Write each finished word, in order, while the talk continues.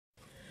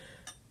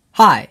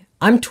Hi,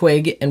 I'm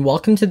Twig, and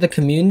welcome to the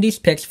community's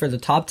picks for the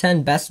top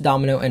 10 best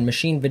domino and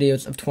machine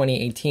videos of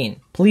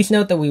 2018. Please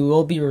note that we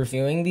will be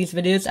reviewing these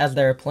videos as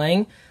they are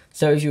playing,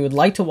 so if you would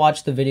like to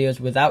watch the videos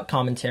without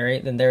commentary,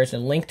 then there is a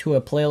link to a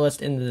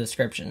playlist in the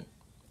description.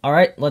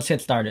 Alright, let's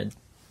get started.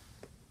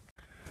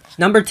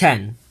 Number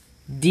 10.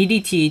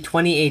 DDT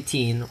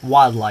 2018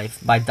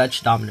 Wildlife by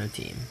Dutch Domino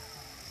Team.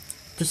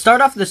 To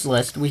start off this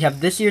list, we have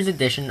this year's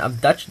edition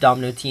of Dutch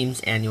Domino Team's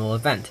annual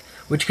event,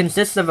 which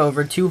consists of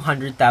over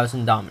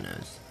 200,000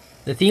 dominoes.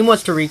 The theme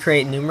was to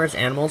recreate numerous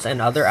animals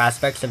and other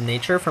aspects of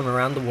nature from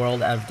around the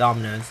world out of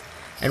dominoes,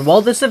 and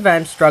while this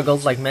event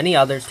struggles like many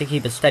others to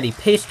keep a steady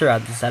pace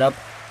throughout the setup,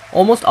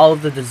 almost all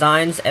of the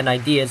designs and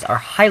ideas are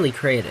highly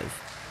creative.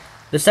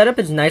 The setup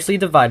is nicely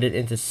divided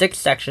into 6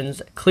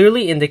 sections,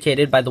 clearly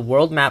indicated by the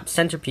world map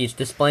centerpiece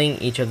displaying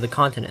each of the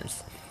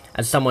continents.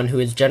 As someone who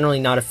is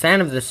generally not a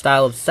fan of this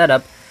style of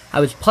setup, I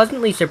was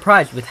pleasantly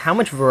surprised with how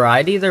much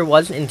variety there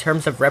was in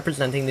terms of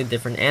representing the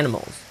different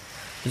animals.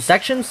 The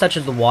sections such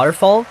as the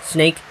waterfall,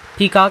 snake,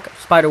 peacock,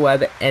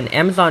 spiderweb, and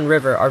Amazon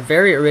River are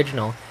very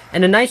original,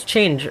 and a nice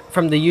change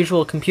from the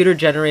usual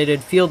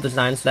computer-generated field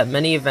designs that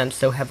many events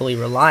so heavily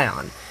rely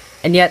on.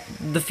 And yet,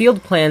 the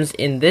field plans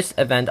in this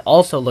event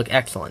also look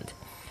excellent.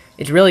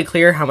 It's really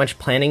clear how much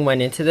planning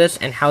went into this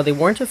and how they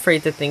weren't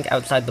afraid to think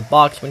outside the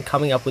box when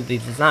coming up with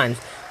these designs,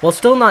 while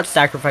still not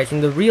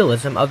sacrificing the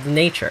realism of the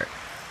nature.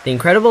 The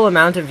incredible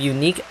amount of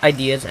unique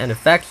ideas and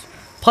effects,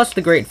 plus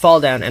the great fall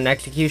down and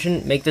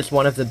execution, make this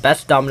one of the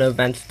best domino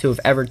events to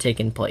have ever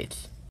taken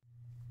place.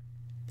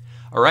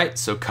 Alright,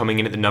 so coming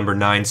in at the number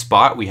 9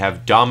 spot, we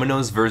have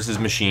Dominoes vs.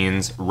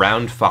 Machines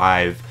Round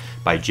 5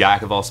 by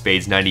Jack of All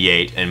Spades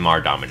 98 and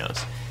Mar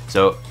Dominoes.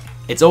 So,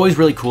 it's always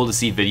really cool to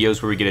see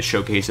videos where we get a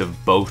showcase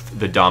of both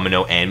the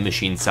domino and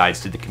machine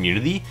sides to the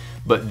community,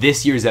 but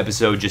this year's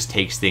episode just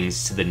takes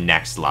things to the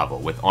next level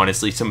with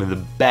honestly some of the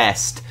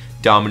best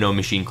domino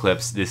machine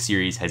clips this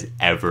series has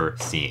ever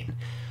seen.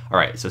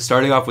 Alright, so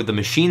starting off with the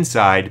machine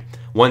side,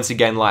 once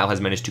again Lyle has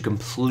managed to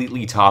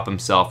completely top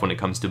himself when it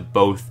comes to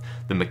both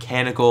the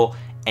mechanical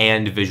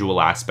and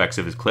visual aspects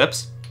of his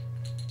clips.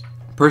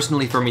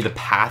 Personally for me, the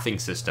pathing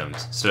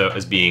systems so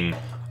as being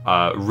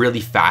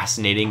really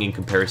fascinating in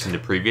comparison to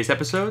previous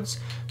episodes,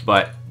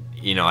 but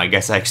you know, I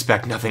guess I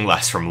expect nothing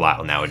less from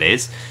Lyle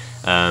nowadays.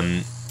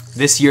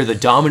 This year, the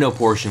domino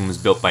portion was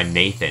built by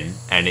Nathan,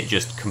 and it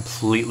just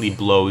completely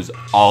blows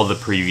all the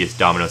previous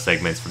domino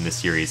segments from this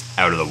series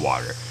out of the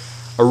water.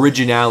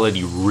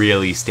 Originality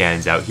really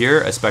stands out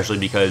here, especially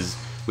because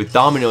with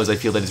dominoes, I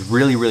feel that it's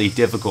really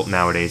difficult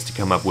nowadays to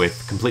come up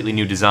with completely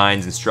new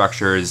designs and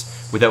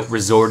structures without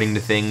resorting to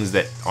things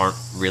that aren't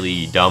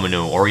really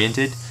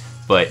domino-oriented,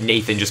 but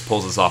Nathan just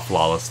pulls this off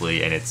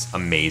flawlessly, and it's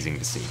amazing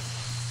to see.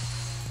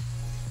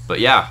 But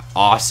yeah,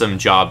 awesome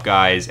job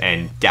guys,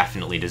 and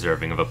definitely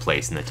deserving of a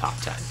place in the top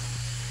 10.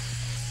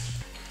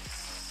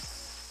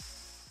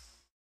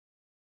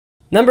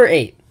 Number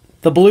 8.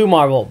 The Blue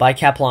Marble by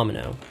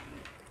Kaplomino.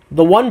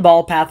 The one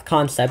ball path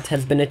concept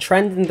has been a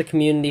trend in the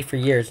community for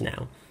years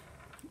now.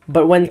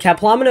 But when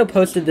Kaplomino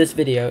posted this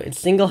video, it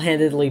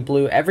single-handedly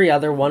blew every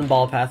other one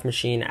ball path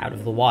machine out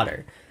of the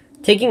water.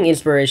 Taking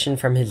inspiration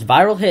from his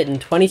viral hit in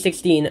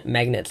 2016,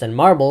 Magnets and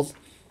Marbles,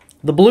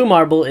 the Blue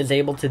Marble is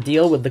able to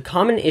deal with the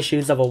common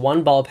issues of a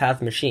one-ball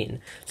path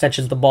machine, such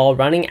as the ball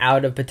running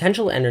out of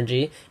potential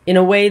energy, in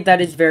a way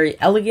that is very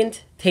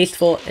elegant,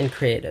 tasteful, and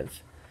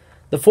creative.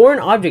 The foreign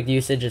object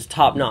usage is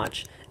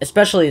top-notch,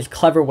 especially his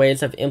clever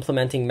ways of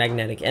implementing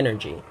magnetic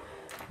energy.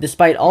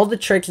 Despite all the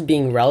tricks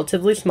being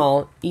relatively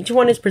small, each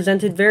one is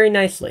presented very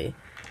nicely,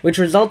 which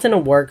results in a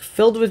work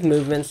filled with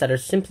movements that are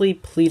simply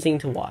pleasing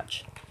to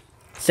watch.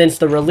 Since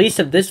the release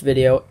of this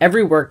video,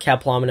 every work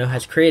Kaplomino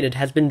has created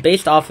has been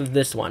based off of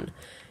this one,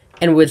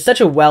 and with such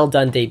a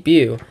well-done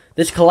debut,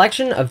 this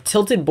collection of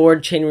tilted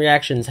board chain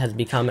reactions has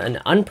become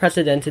an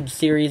unprecedented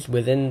series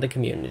within the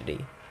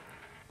community.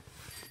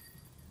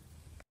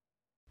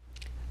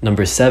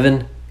 Number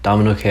 7,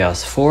 Domino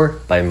Chaos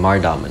 4 by Mar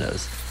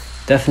Dominoes.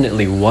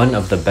 Definitely one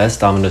of the best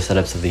domino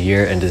setups of the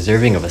year and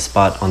deserving of a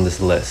spot on this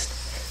list.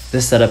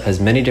 This setup has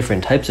many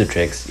different types of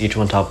tricks, each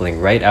one toppling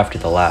right after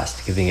the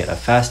last, giving it a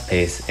fast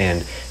pace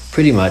and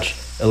pretty much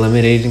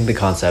eliminating the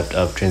concept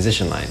of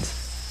transition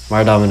lines.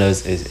 Mar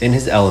Dominoes is in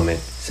his element,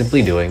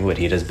 simply doing what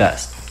he does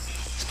best.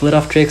 Split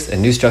off tricks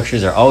and new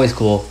structures are always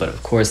cool, but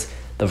of course,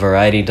 the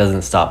variety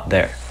doesn't stop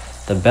there.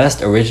 The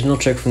best original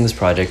trick from this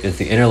project is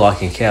the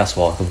interlocking chaos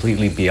wall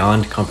completely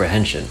beyond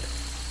comprehension.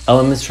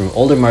 Elements from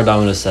older Mar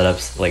Dominoes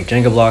setups like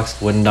Jenga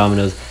blocks, wooden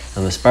dominoes,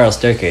 and the spiral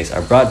staircase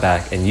are brought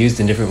back and used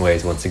in different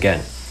ways once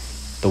again.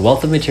 The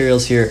wealth of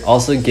materials here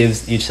also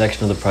gives each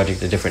section of the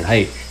project a different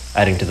height,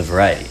 adding to the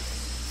variety.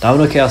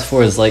 Domino Chaos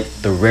 4 is like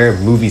the rare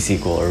movie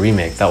sequel or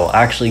remake that will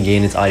actually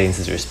gain its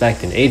audience's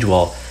respect and age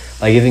well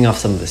by giving off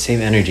some of the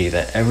same energy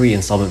that every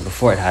installment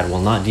before it had while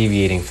not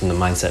deviating from the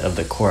mindset of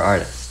the core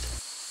artist.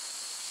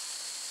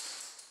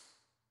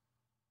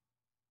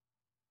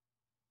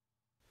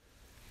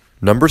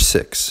 Number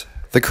 6.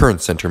 The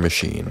Current Center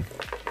Machine.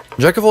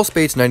 Jack of All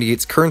Spades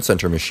 98's Current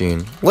Center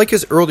Machine, like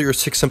his earlier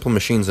 6 simple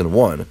machines in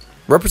one,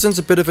 represents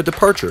a bit of a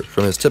departure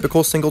from his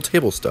typical single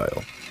table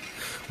style.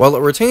 While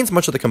it retains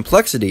much of the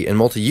complexity and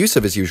multi-use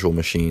of his usual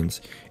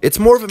machines, it's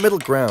more of a middle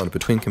ground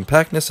between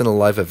compactness and a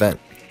live event.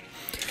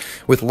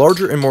 With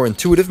larger and more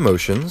intuitive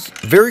motions,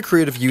 very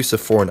creative use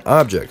of foreign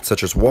objects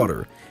such as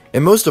water,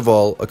 and most of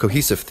all, a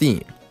cohesive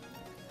theme.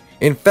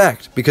 In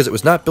fact, because it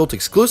was not built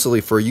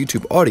exclusively for a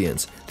YouTube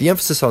audience, the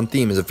emphasis on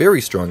theme is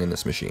very strong in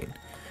this machine.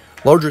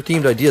 Larger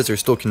themed ideas are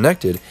still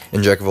connected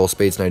in Jack of All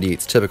Spades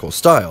 98's typical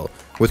style,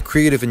 with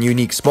creative and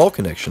unique small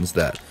connections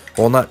that,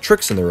 while not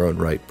tricks in their own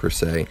right per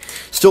se,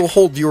 still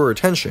hold viewer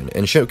attention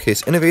and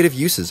showcase innovative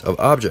uses of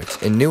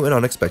objects in new and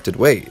unexpected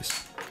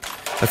ways.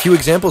 A few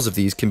examples of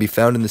these can be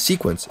found in the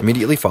sequence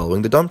immediately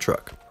following the dump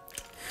truck.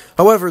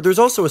 However, there's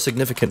also a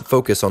significant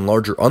focus on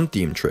larger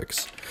unthemed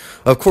tricks.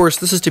 Of course,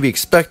 this is to be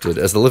expected,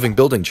 as the Living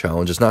Building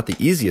Challenge is not the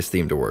easiest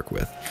theme to work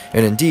with,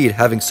 and indeed,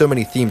 having so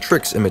many themed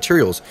tricks and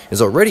materials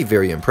is already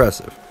very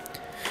impressive.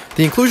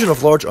 The inclusion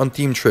of large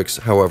unthemed tricks,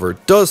 however,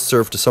 does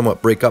serve to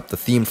somewhat break up the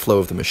themed flow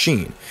of the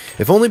machine,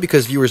 if only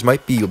because viewers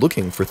might be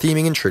looking for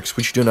theming in tricks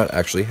which do not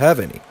actually have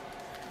any.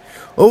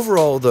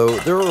 Overall, though,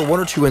 there are one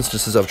or two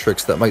instances of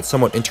tricks that might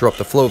somewhat interrupt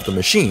the flow of the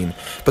machine,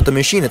 but the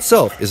machine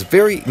itself is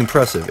very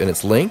impressive in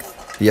its length.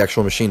 The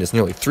actual machine is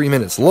nearly 3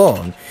 minutes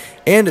long,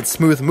 and its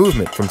smooth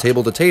movement from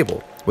table to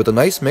table, with a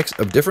nice mix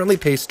of differently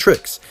paced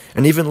tricks,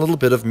 and even a little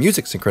bit of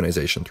music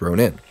synchronization thrown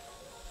in.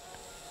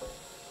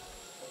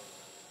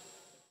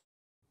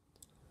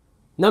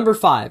 Number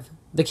 5,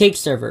 The Cake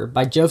Server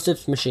by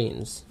Joseph's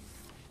Machines.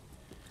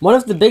 One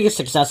of the biggest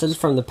successes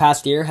from the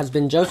past year has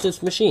been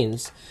Joseph's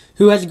Machines,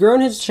 who has grown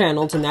his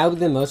channel to now be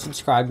the most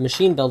subscribed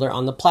machine builder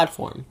on the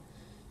platform.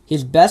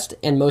 His best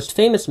and most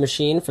famous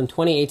machine from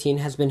 2018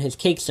 has been his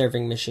cake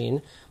serving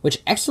machine,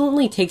 which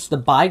excellently takes the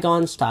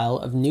bygone style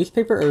of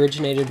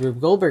newspaper-originated Rube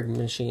Goldberg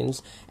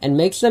machines and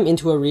makes them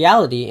into a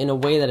reality in a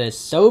way that is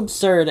so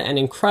absurd and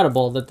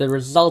incredible that the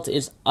result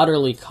is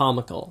utterly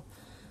comical.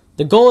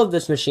 The goal of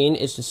this machine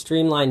is to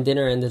streamline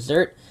dinner and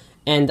dessert,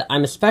 and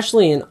I'm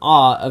especially in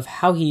awe of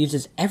how he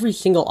uses every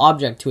single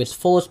object to its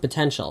fullest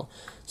potential,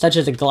 such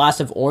as a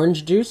glass of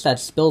orange juice that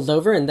spills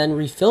over and then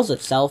refills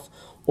itself,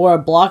 or a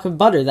block of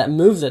butter that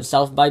moves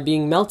itself by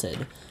being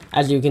melted.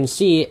 As you can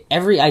see,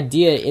 every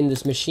idea in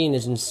this machine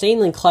is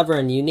insanely clever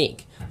and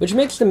unique, which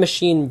makes the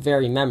machine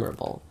very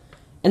memorable.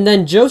 And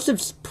then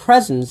Joseph's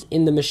presence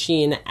in the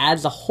machine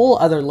adds a whole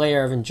other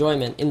layer of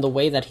enjoyment in the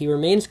way that he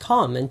remains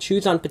calm and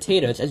chews on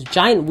potatoes as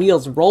giant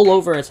wheels roll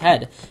over his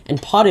head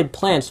and potted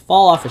plants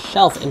fall off a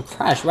shelf and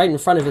crash right in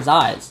front of his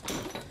eyes.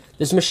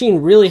 This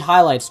machine really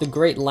highlights the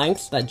great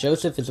lengths that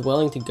Joseph is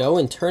willing to go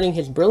in turning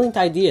his brilliant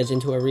ideas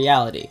into a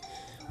reality,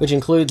 which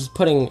includes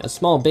putting a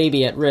small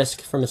baby at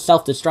risk from a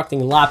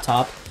self-destructing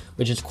laptop,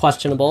 which is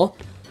questionable,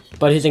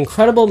 but his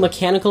incredible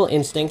mechanical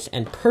instincts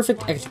and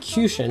perfect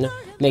execution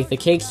make the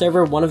Cake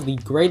Server one of the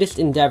greatest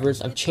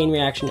endeavors of chain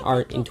reaction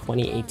art in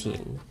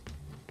 2018.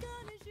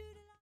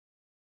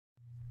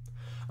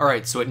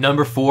 Alright, so at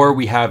number 4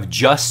 we have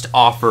Just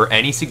Offer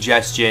Any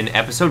Suggestion,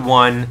 Episode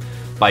 1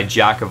 by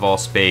Jack of All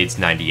Spades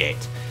 98.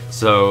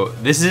 So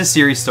this is a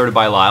series started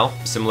by Lyle,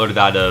 similar to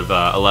that of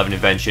 11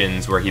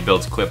 Inventions, where he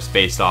builds clips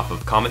based off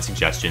of comment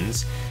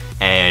suggestions.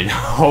 And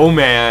oh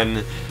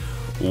man,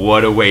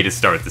 what a way to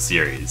start the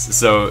series.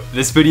 So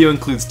this video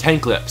includes 10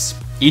 clips.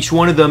 Each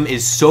one of them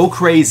is so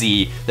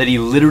crazy that he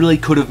literally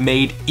could have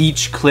made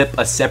each clip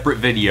a separate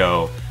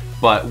video,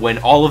 but when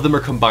all of them are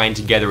combined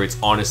together, it's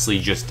honestly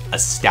just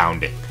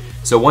astounding.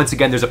 So once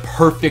again, there's a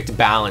perfect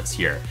balance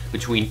here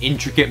between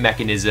intricate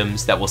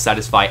mechanisms that will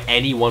satisfy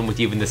anyone with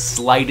even the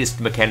slightest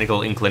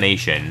mechanical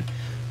inclination,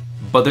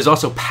 but there's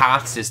also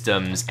path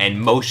systems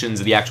and motions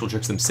of the actual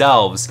tricks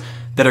themselves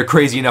that are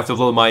crazy enough to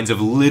blow the minds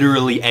of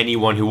literally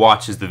anyone who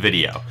watches the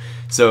video.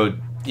 So,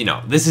 you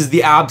know, this is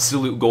the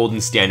absolute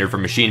golden standard for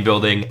machine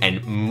building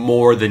and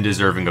more than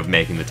deserving of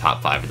making the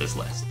top 5 of this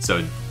list.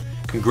 So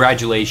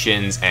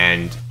congratulations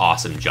and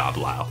awesome job,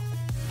 Lyle.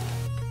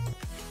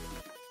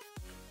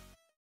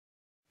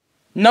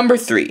 Number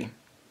 3,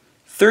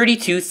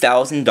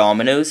 32,000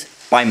 Dominoes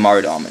by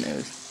Mar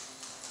Dominoes.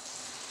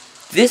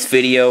 This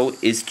video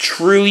is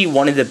truly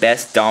one of the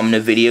best domino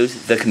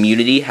videos the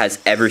community has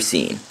ever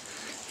seen.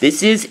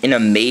 This is an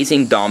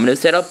amazing domino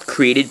setup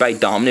created by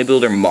domino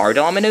builder Mar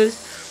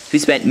Dominoes, who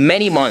spent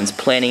many months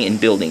planning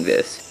and building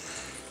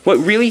this. What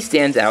really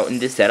stands out in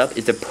this setup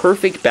is the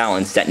perfect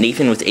balance that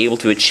Nathan was able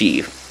to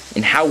achieve,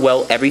 and how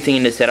well everything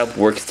in the setup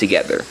works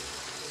together.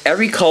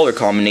 Every color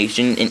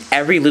combination and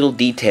every little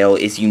detail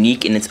is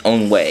unique in its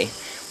own way,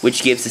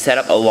 which gives the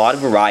setup a lot of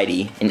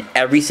variety, and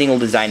every single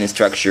design and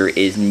structure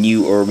is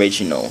new or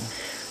original.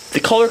 The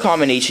color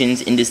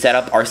combinations in this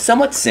setup are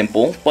somewhat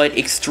simple, but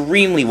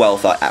extremely well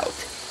thought out,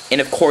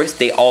 and of course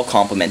they all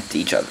complement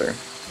each other.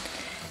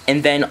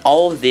 And then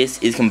all of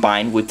this is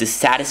combined with the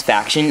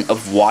satisfaction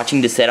of watching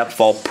the setup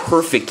fall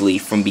perfectly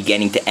from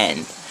beginning to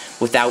end,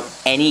 without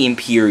any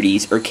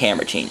impurities or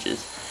camera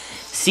changes.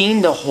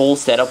 Seeing the whole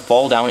setup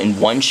fall down in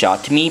one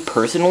shot to me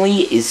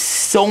personally is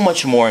so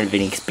much more of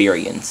an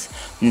experience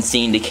than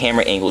seeing the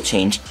camera angle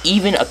change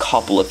even a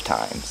couple of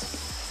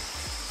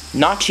times.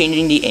 Not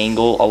changing the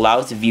angle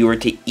allows the viewer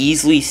to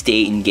easily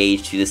stay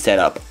engaged to the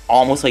setup,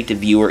 almost like the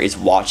viewer is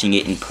watching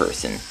it in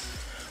person.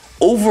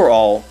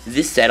 Overall,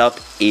 this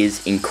setup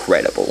is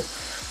incredible.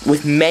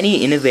 With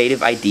many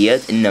innovative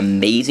ideas and an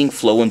amazing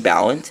flow and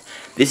balance,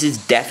 this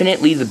is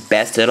definitely the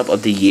best setup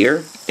of the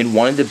year and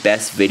one of the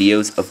best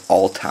videos of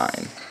all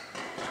time.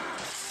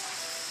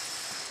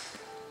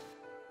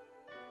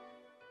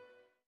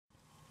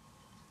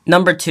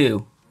 Number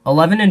 2.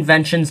 11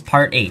 Inventions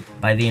Part 8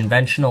 by The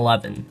Invention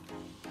 11.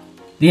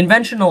 The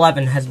Invention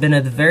 11 has been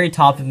at the very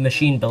top of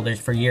machine builders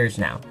for years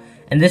now,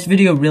 and this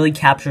video really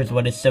captures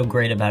what is so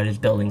great about his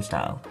building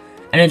style.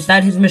 And it's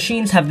that his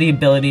machines have the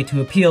ability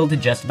to appeal to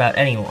just about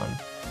anyone.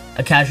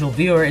 A casual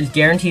viewer is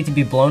guaranteed to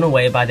be blown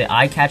away by the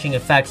eye-catching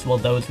effects, while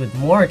those with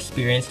more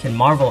experience can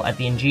marvel at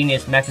the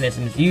ingenious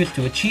mechanisms used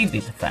to achieve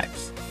these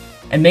effects,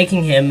 and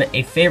making him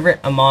a favorite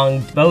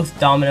among both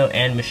domino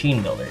and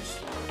machine builders.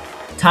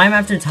 Time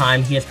after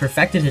time, he has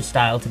perfected his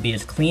style to be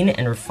as clean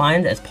and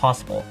refined as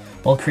possible,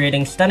 while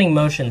creating stunning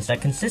motions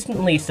that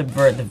consistently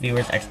subvert the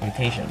viewer's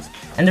expectations,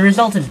 and the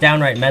result is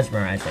downright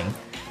mesmerizing.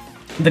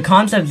 The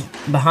concepts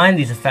behind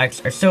these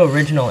effects are so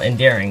original and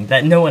daring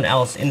that no one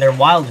else in their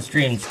wildest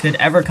dreams could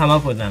ever come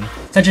up with them,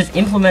 such as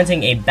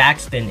implementing a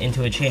backspin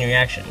into a chain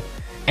reaction,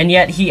 and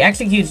yet he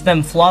executes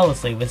them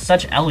flawlessly with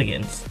such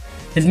elegance.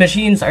 His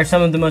machines are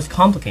some of the most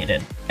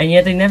complicated, and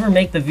yet they never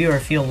make the viewer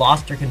feel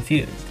lost or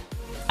confused.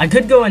 I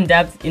could go in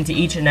depth into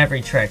each and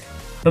every trick,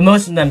 but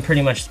most of them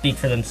pretty much speak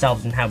for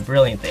themselves and how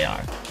brilliant they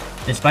are.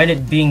 Despite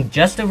it being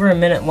just over a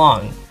minute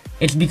long,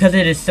 it's because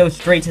it is so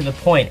straight to the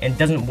point and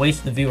doesn't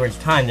waste the viewer's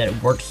time that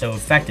it works so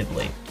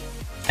effectively.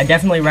 I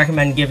definitely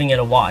recommend giving it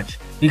a watch,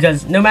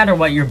 because no matter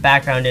what your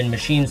background in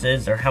machines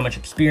is or how much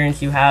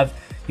experience you have,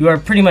 you are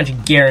pretty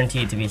much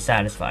guaranteed to be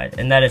satisfied,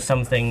 and that is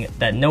something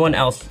that no one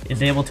else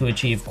is able to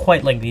achieve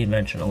quite like the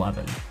Invention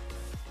 11.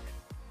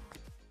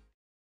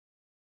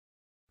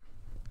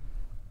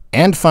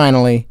 And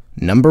finally,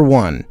 number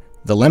 1,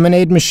 The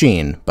Lemonade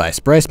Machine by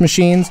Spryce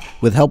Machines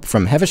with help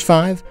from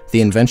Hevesh5,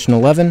 The Invention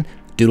 11,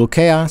 Doodle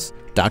Chaos,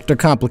 Dr.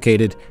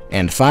 Complicated,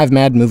 and 5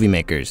 Mad Movie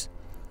Makers.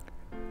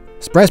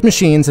 Spryce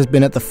Machines has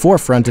been at the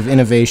forefront of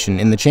innovation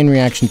in the chain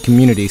reaction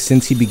community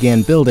since he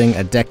began building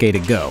a decade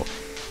ago,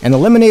 and the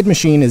Lemonade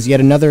Machine is yet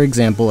another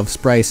example of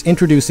Spryce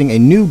introducing a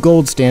new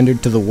gold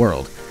standard to the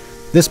world.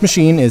 This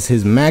machine is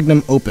his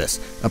magnum opus,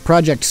 a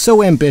project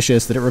so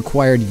ambitious that it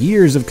required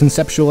years of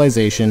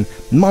conceptualization,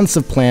 months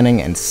of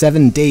planning, and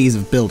 7 days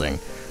of building.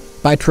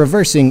 By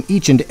traversing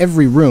each and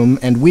every room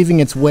and weaving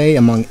its way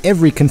among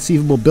every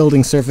conceivable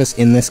building surface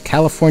in this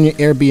California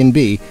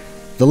Airbnb,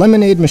 the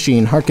Lemonade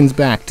Machine harkens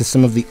back to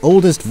some of the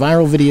oldest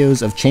viral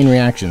videos of chain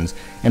reactions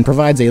and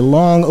provides a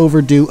long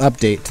overdue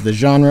update to the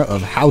genre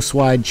of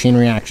house-wide chain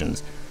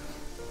reactions.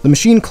 The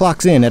machine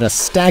clocks in at a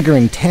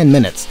staggering 10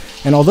 minutes,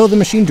 and although the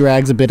machine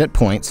drags a bit at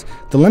points,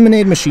 the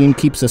Lemonade Machine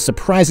keeps a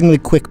surprisingly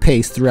quick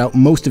pace throughout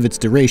most of its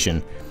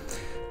duration.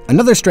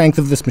 Another strength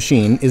of this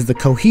machine is the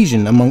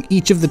cohesion among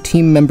each of the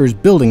team members'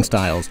 building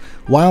styles,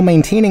 while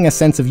maintaining a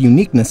sense of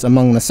uniqueness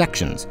among the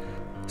sections.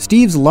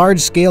 Steve's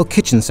large-scale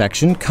kitchen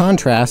section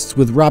contrasts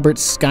with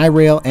Robert's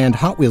Skyrail and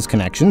Hot Wheels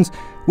connections,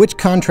 which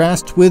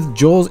contrasts with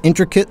Joel's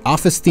intricate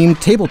office-themed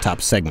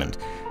tabletop segment.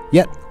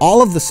 Yet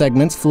all of the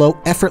segments flow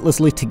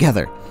effortlessly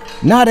together.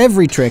 Not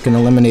every trick in the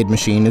Lemonade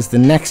Machine is the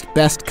next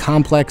best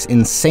complex,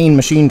 insane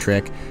machine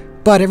trick,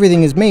 but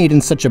everything is made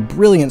in such a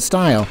brilliant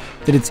style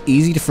that it's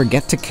easy to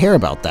forget to care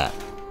about that.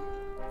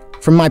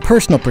 From my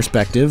personal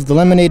perspective, the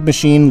Lemonade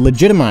Machine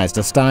legitimized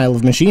a style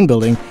of machine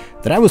building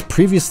that I was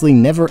previously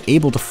never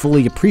able to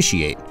fully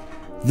appreciate.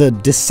 The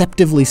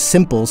deceptively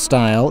simple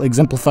style,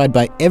 exemplified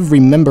by every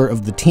member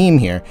of the team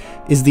here,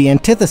 is the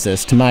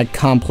antithesis to my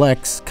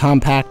complex,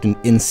 compact, and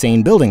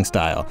insane building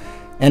style.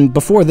 And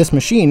before this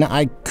machine,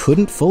 I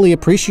couldn't fully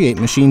appreciate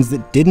machines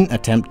that didn't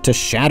attempt to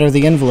shatter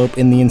the envelope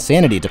in the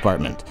insanity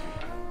department.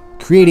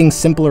 Creating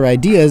simpler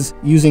ideas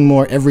using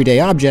more everyday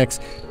objects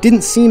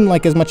didn't seem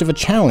like as much of a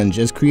challenge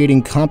as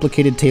creating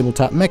complicated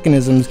tabletop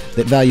mechanisms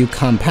that value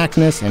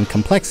compactness and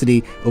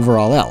complexity over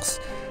all else.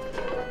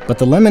 But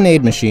the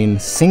Lemonade Machine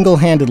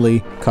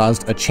single-handedly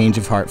caused a change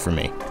of heart for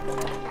me.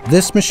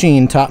 This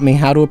machine taught me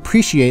how to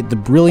appreciate the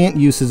brilliant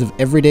uses of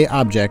everyday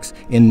objects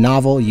in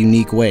novel,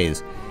 unique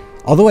ways.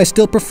 Although I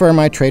still prefer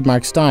my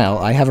trademark style,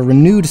 I have a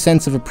renewed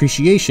sense of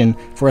appreciation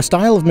for a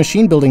style of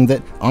machine building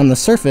that, on the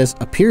surface,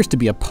 appears to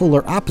be a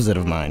polar opposite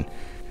of mine.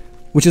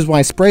 Which is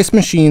why Spryce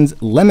Machines'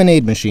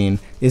 Lemonade Machine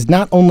is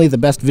not only the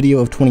best video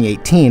of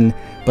 2018,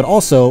 but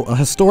also a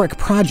historic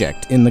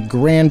project in the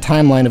grand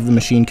timeline of the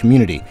machine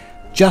community,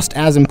 just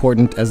as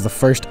important as the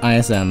first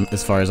ISM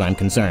as far as I'm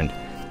concerned.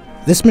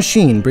 This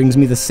machine brings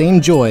me the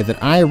same joy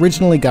that I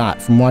originally got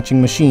from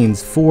watching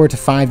machines 4 to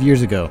 5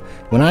 years ago,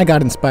 when I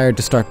got inspired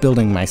to start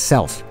building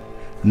myself.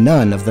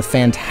 None of the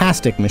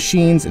fantastic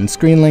machines and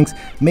screen links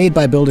made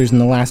by builders in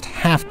the last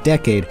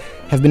half-decade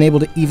have been able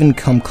to even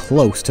come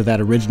close to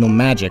that original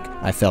magic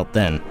I felt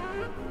then.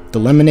 The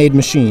Lemonade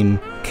Machine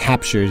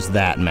captures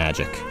that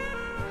magic.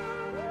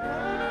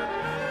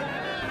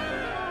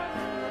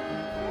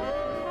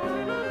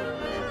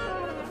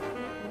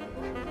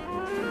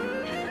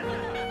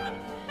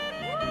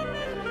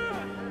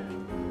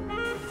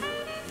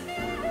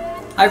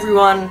 Hi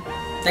everyone,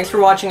 thanks for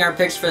watching our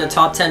picks for the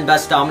top 10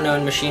 best domino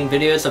and machine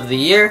videos of the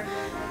year.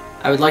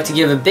 I would like to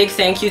give a big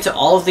thank you to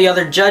all of the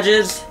other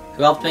judges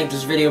who helped make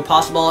this video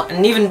possible, and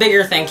an even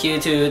bigger thank you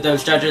to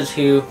those judges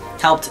who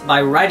helped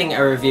by writing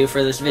a review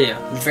for this video.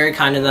 It was very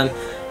kind of them,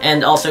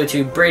 and also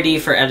to Brady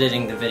for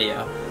editing the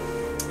video.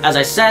 As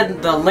I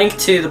said, the link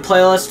to the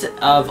playlist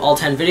of all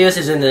 10 videos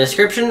is in the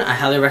description. I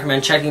highly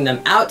recommend checking them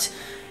out.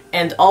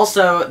 And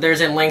also,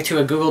 there's a link to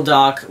a Google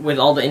Doc with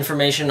all the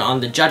information on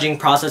the judging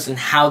process and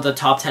how the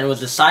top 10 was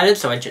decided,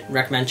 so I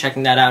recommend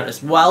checking that out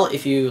as well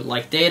if you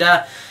like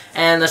data.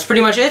 And that's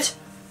pretty much it.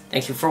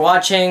 Thank you for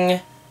watching.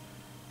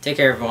 Take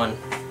care, everyone.